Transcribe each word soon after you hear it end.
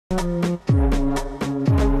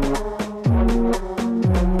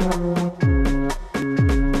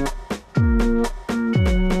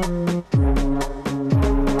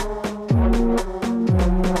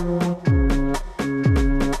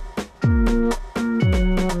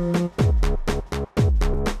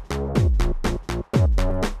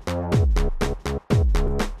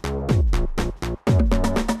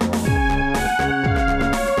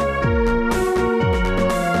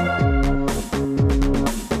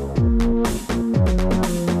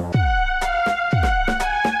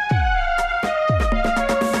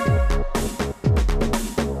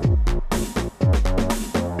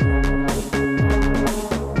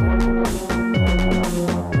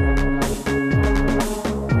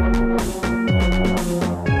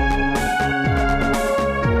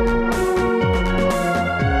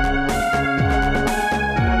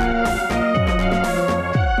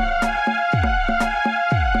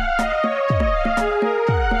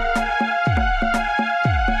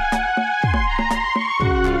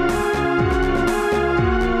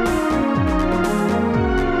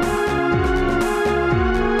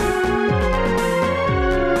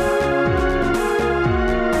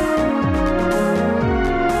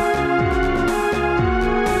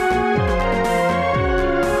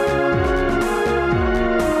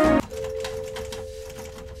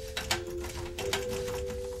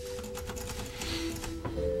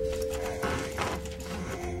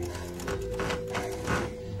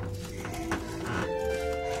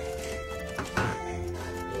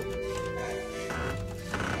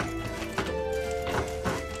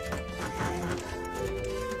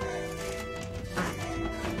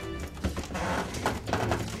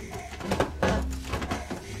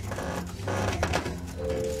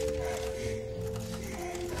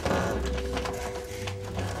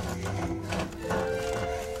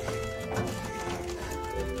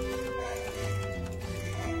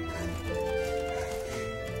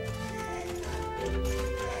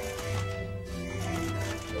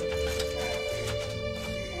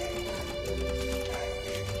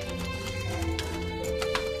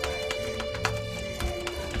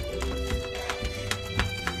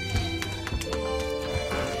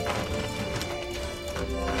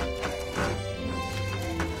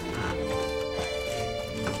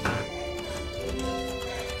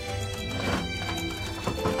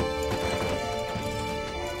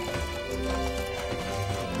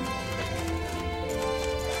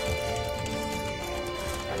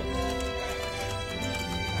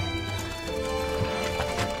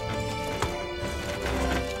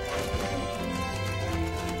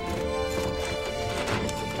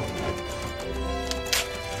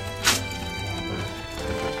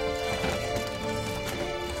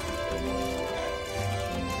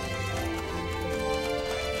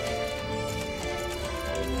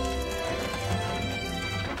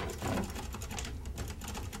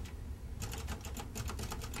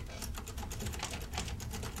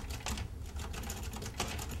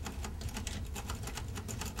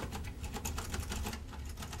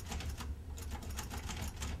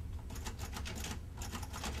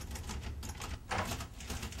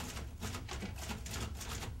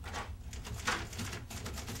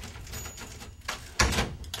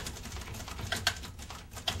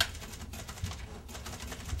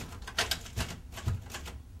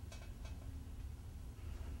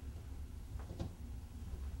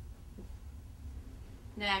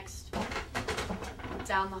Next.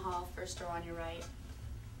 Down the hall, first door on your right.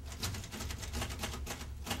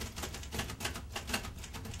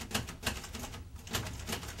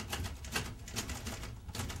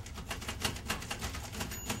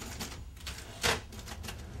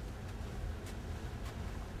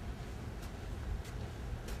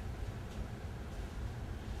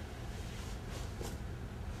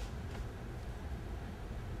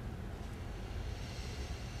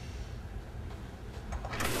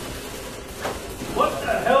 What the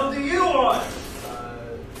hell do you want?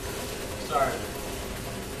 Sorry.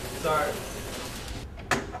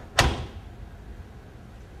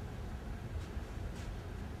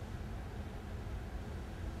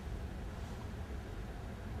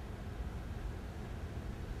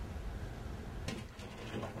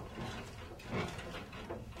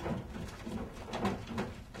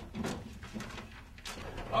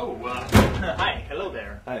 Oh, hi. Hello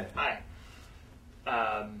there. Hi. Hi.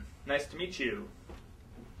 Nice to meet you,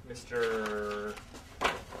 Mr.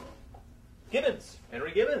 Gibbons.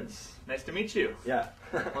 Henry Gibbons. Nice to meet you. Yeah.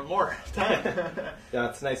 One more time. Yeah,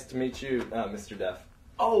 it's nice to meet you, Mr. Deaf.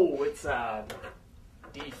 Oh, it's,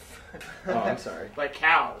 beef. Oh, I'm sorry. Like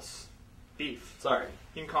cows. Beef. Sorry.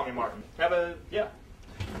 You can call me Martin. Yeah.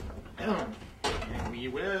 And we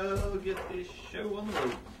will get this show on the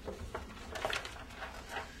road.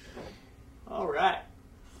 All right.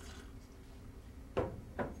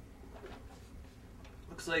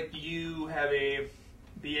 Looks like you have a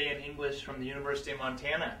BA in English from the University of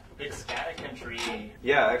Montana. Big Scata country.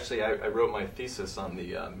 Yeah, actually, I wrote my thesis on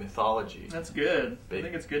the mythology. That's good. I Big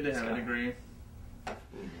think it's good to have a Scata. degree.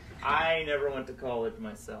 I never went to college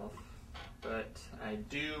myself, but I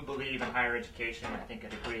do believe in higher education. I think a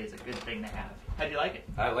degree is a good thing to have. How'd you like it?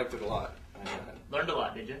 I liked it a lot. Learned a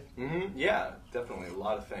lot, did you? Yeah, definitely a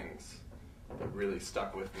lot of things that really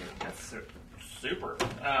stuck with me. That's super.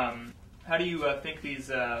 How do you think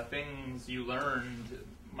these things you learned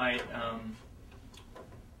might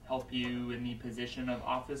help you in the position of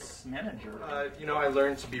office manager? I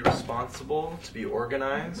learned to be responsible, to be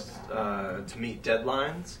organized, to meet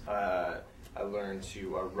deadlines. I learned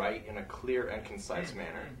to write in a clear and concise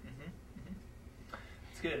manner.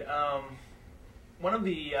 That's good. One of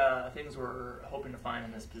the things we're hoping to find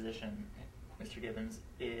in this position, Mr. Gibbons,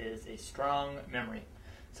 is a strong memory.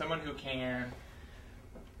 Someone who can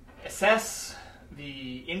assess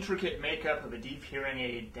the intricate makeup of a deep hearing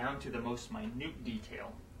aid down to the most minute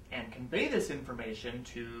detail and convey this information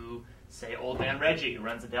to, say, old man Reggie who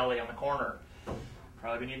runs a deli on the corner.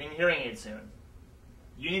 Probably be needing a hearing aid soon.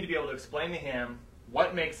 You need to be able to explain to him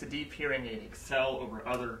what makes a deep hearing aid excel over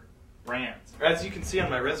other brands. As you can see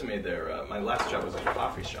on my resume there, my last job was at a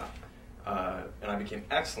coffee shop, and I became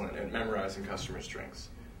excellent at memorizing customers' drinks.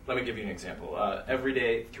 Let me give you an example. Every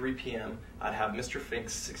day, 3 p.m., I'd have Mr.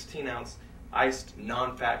 Fink's 16-ounce iced,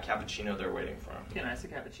 non-fat cappuccino they're waiting for him. Get a nice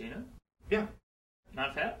cappuccino? Yeah.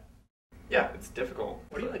 Not fat? Yeah, it's difficult.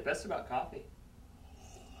 What do you like best about coffee?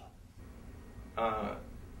 Well,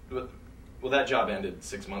 that job ended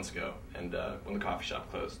 6 months ago, and when the coffee shop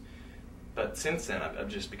closed. But since then, I've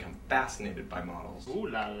just become fascinated by models. Ooh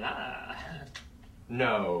la la.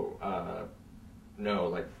 No,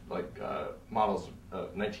 like models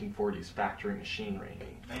of 1940s factory machinery.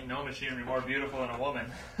 Ain't no machinery more beautiful than a woman.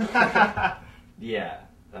 Yeah,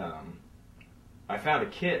 I found a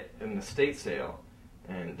kit in the estate sale,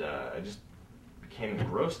 and I just became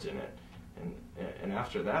engrossed in it. And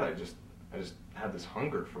after that, I just had this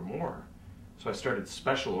hunger for more. So I started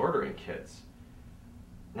special ordering kits.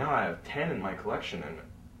 Now I have 10 in my collection, and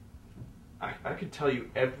I could tell you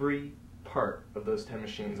every part of those 10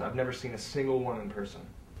 machines. I've never seen a single one in person.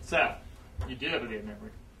 So, you do have a good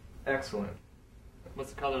memory. Excellent.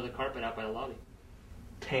 What's the color of the carpet out by the lobby?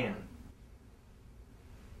 Tan.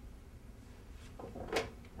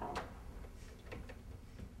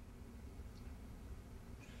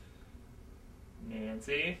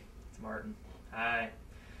 Nancy, it's Martin. Hi.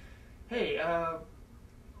 Hey,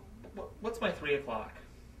 what's my 3 o'clock?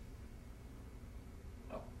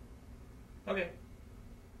 Oh. Okay.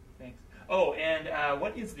 Thanks. Oh, and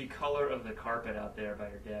what is the color of the carpet out there by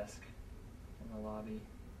your desk in the lobby?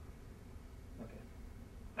 Okay.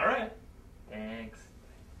 All right. Thanks.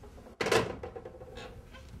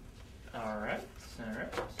 All right. All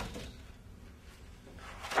right.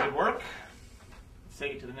 Good work. Let's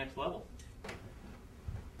take it to the next level.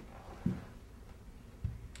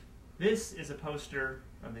 This is a poster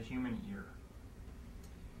of the human ear.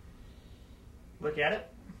 Look at it.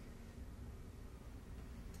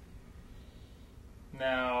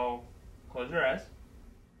 Now, close your eyes.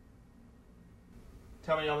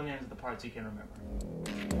 Tell me all the names of the parts you can remember.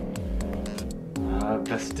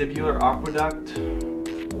 Vestibular aqueduct,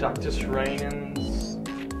 ductus rhenans,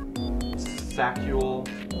 saccule,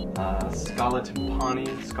 scala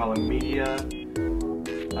tympani, scala media,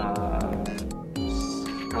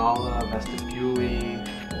 scala vestibuli,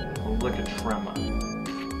 obliqua trema.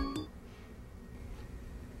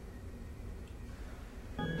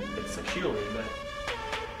 It's saccule, but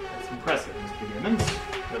that's impressive, Mr. Gibbons.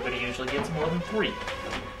 Nobody usually gets more than 3.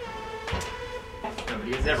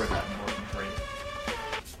 Nobody has ever gotten more than 3.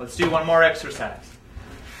 Let's do one more exercise.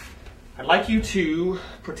 I'd like you to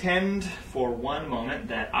pretend for one moment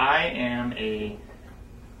that I am a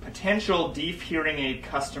potential deaf hearing aid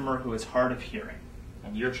customer who is hard of hearing,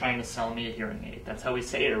 and you're trying to sell me a hearing aid. That's how we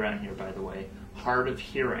say it around here, by the way. Hard of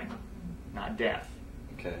hearing, not deaf.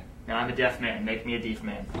 Okay. Now I'm a deaf man. Make me a deaf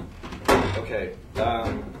man. Okay.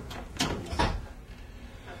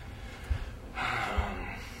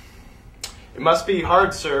 It must be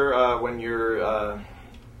hard, sir, when you're,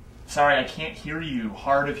 Sorry, I can't hear you.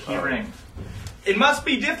 Hard of hearing. It must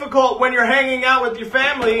be difficult when you're hanging out with your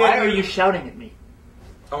family. Why are you shouting at me?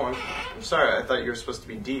 Oh, I'm sorry. I thought you were supposed to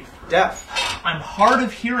be deaf. I'm hard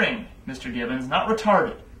of hearing, Mr. Gibbons, not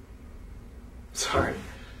retarded. Sorry.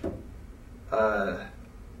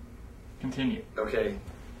 Continue. Okay.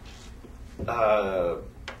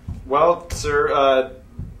 Well, sir,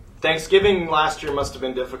 Thanksgiving last year must have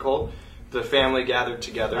been difficult. The family gathered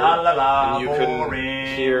together, La la la, and you boring.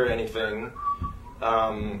 couldn't hear anything.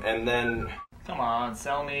 And then, Come on,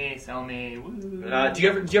 sell me. Woo. do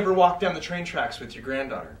you ever walk down the train tracks with your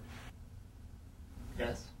granddaughter,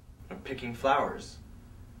 Yes. picking flowers?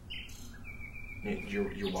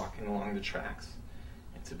 You're walking along the tracks.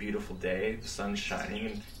 It's a beautiful day. The sun's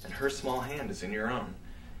shining, and her small hand is in your own.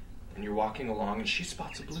 And you're walking along, and she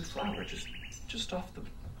spots a blue flower just off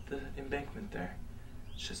the embankment there.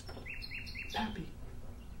 It's just, Pappy,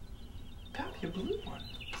 a blue one.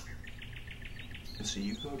 And so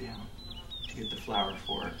you go down to get the flower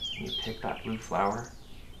for her, and you pick that blue flower,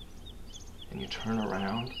 and you turn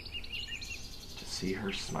around to see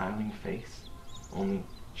her smiling face, only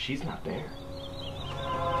she's not there.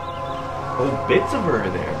 Oh, bits of her are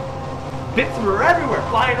there. Bits of her are everywhere,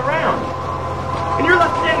 flying around. And you're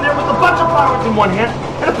left standing there with a bunch of flowers in one hand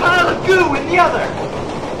and a pile of goo in the other.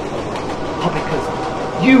 All because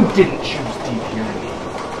you didn't choose deep hearing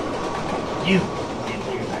aids. You didn't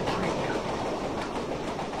hear that train coming.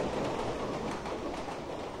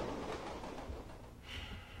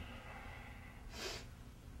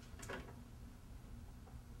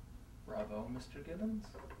 Bravo, Mr. Gibbons.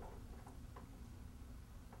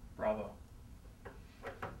 Bravo.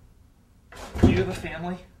 Do you have a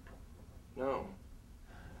family? No.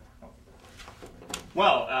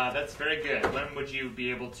 Well, that's very good. When would you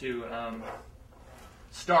be able to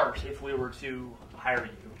start if we were to hire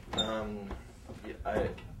you? I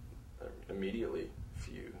immediately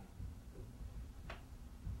few.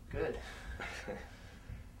 Good.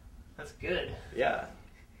 That's good. Yeah.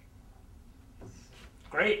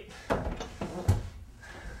 Great.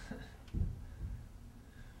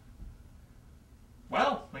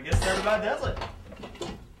 Well, I guess that about does it.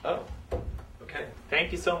 Oh. Okay.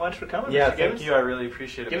 Thank you so much for coming. Yeah, Mr. thank Gibbons. you. I really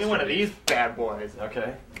appreciate it. Give me Mr. one of Reed. these bad boys.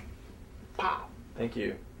 Okay. Pop. Thank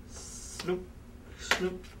you. Snoop.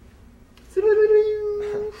 Snoop.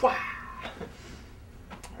 All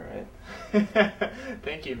right.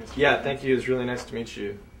 Thank you, Mr. Yeah, thank you. It was really nice to meet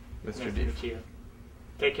you, Mr. Nice to Deep. meet you.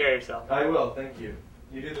 Take care of yourself. I will. Thank you.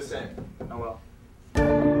 You do the same. I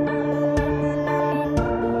will.